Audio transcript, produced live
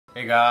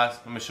Hey guys,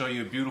 I'm going to show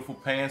you a beautiful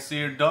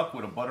pan-seared duck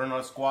with a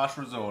butternut squash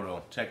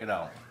risotto. Check it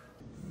out.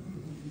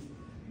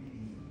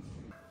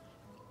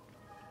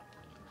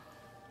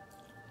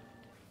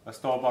 Let's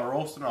start by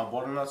roasting our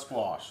butternut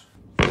squash.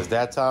 It's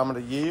that time of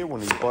the year when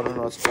these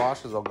butternut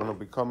squashes are going to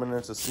be coming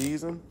into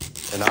season,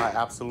 and I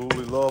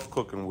absolutely love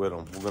cooking with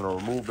them. We're going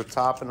to remove the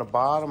top and the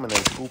bottom and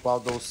then scoop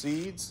out those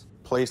seeds.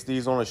 Place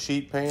these on a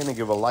sheet pan and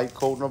give a light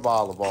coating of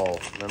olive oil.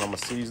 Then I'm going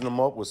to season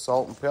them up with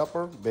salt and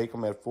pepper, bake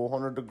them at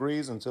 400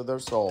 degrees until they're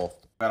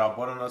soft. Got our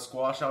butternut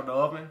squash out the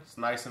oven. It's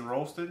nice and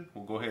roasted.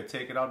 We'll go ahead and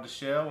take it out the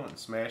shell and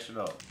smash it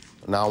up.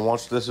 Now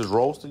once this is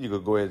roasted, you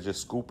could go ahead and just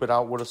scoop it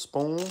out with a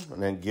spoon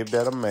and then give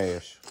that a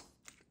mash.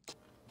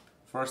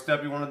 First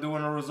step you want to do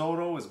in a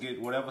risotto is get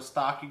whatever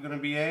stock you're going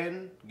to be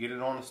adding, get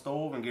it on the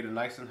stove and get it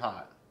nice and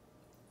hot.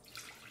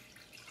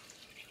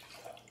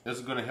 This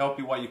is going to help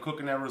you while you're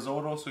cooking that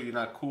risotto so you're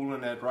not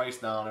cooling that rice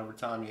down every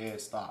time you add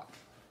stock.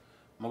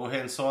 I'm going to go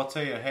ahead and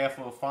saute a half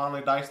of a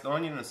finely diced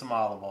onion and some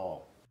olive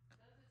oil.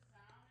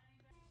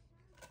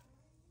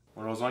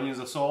 When those onions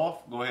are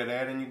soft, go ahead and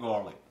add in your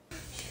garlic.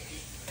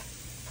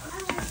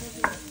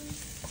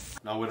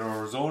 Now with a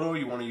risotto,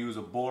 you want to use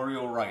a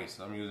boreal rice.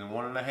 I'm using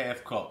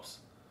 1.5 cups.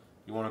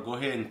 You want to go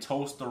ahead and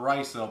toast the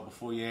rice up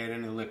before you add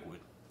any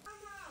liquid.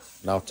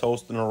 Now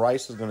toasting the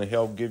rice is going to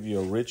help give you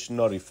a rich,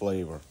 nutty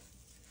flavor.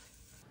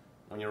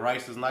 When your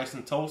rice is nice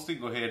and toasty,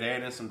 go ahead and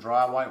add in some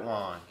dry white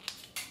wine.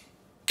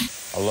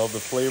 I love the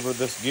flavor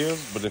this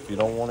gives, but if you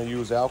don't want to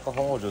use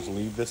alcohol, just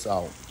leave this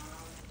out.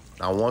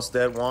 Now once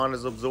that wine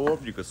is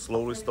absorbed, you can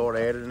slowly start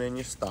adding in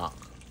your stock.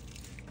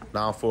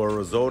 Now for a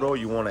risotto,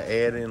 you want to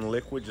add in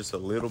liquid just a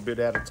little bit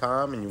at a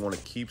time, and you want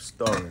to keep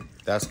stirring.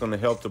 That's going to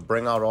help to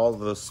bring out all of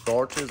the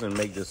starches and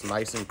make this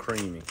nice and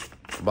creamy.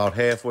 About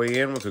halfway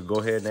in, we could go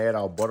ahead and add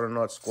our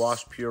butternut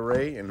squash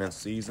puree and then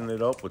season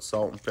it up with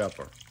salt and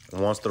pepper.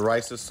 And once the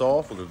rice is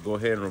soft, we could go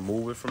ahead and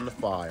remove it from the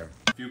fire.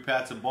 A few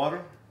pats of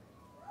butter,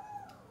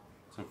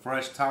 some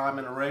fresh thyme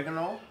and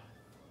oregano,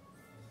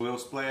 a little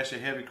splash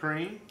of heavy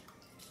cream,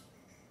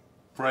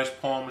 fresh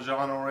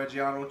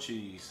Parmigiano-Reggiano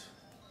cheese.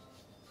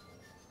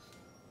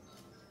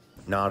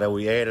 Now that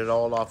we added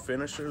all our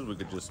finishers, we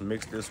could just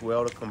mix this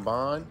well to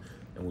combine,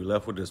 and we're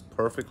left with this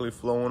perfectly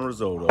flowing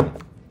risotto.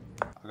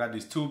 I got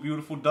these 2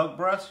 beautiful duck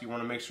breasts. You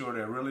want to make sure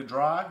they're really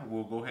dry.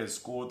 We'll go ahead and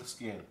score the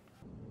skin.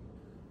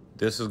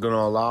 This is going to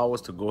allow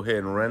us to go ahead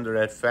and render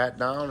that fat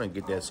down and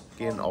get that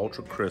skin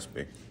ultra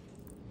crispy.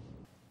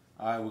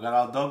 Alright, we got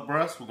our duck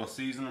breasts. We're going to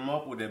season them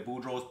up with that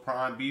Boudreaux's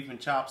prime beef and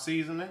chop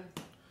seasoning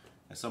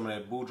and some of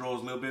that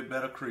Boudreaux's Little Bit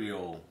Better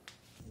Creole.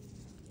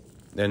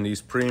 Then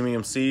these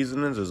premium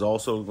seasonings is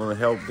also going to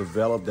help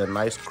develop that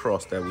nice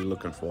crust that we're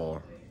looking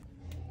for.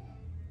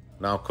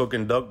 Now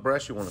cooking duck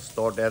breast, you want to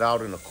start that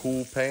out in a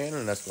cool pan,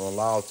 and that's going to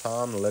allow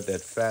time to let that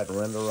fat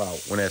render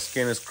out. When that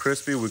skin is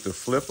crispy, we could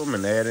flip them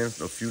and add in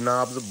a few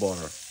knobs of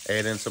butter.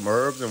 Add in some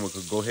herbs and we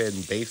could go ahead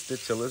and baste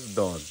it till it's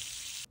done.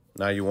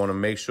 Now you want to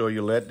make sure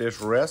you let this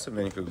rest, and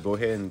then you could go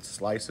ahead and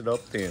slice it up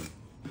thin.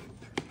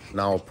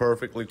 Now a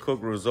perfectly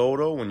cooked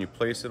risotto, when you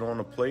place it on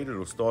a plate,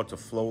 it'll start to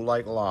flow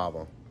like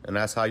lava. And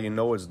that's how you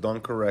know it's done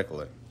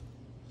correctly.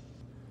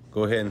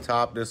 Go ahead and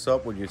top this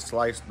up with your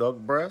sliced duck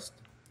breast.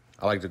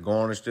 I like to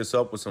garnish this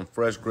up with some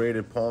fresh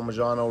grated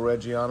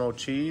Parmigiano-Reggiano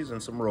cheese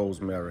and some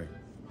rosemary.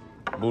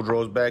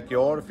 Boudreaux's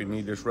Backyard, if you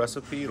need this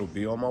recipe, it'll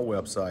be on my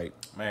website.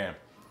 Man,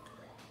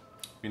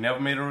 if you never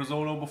made a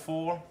risotto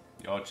before,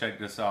 y'all check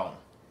this out.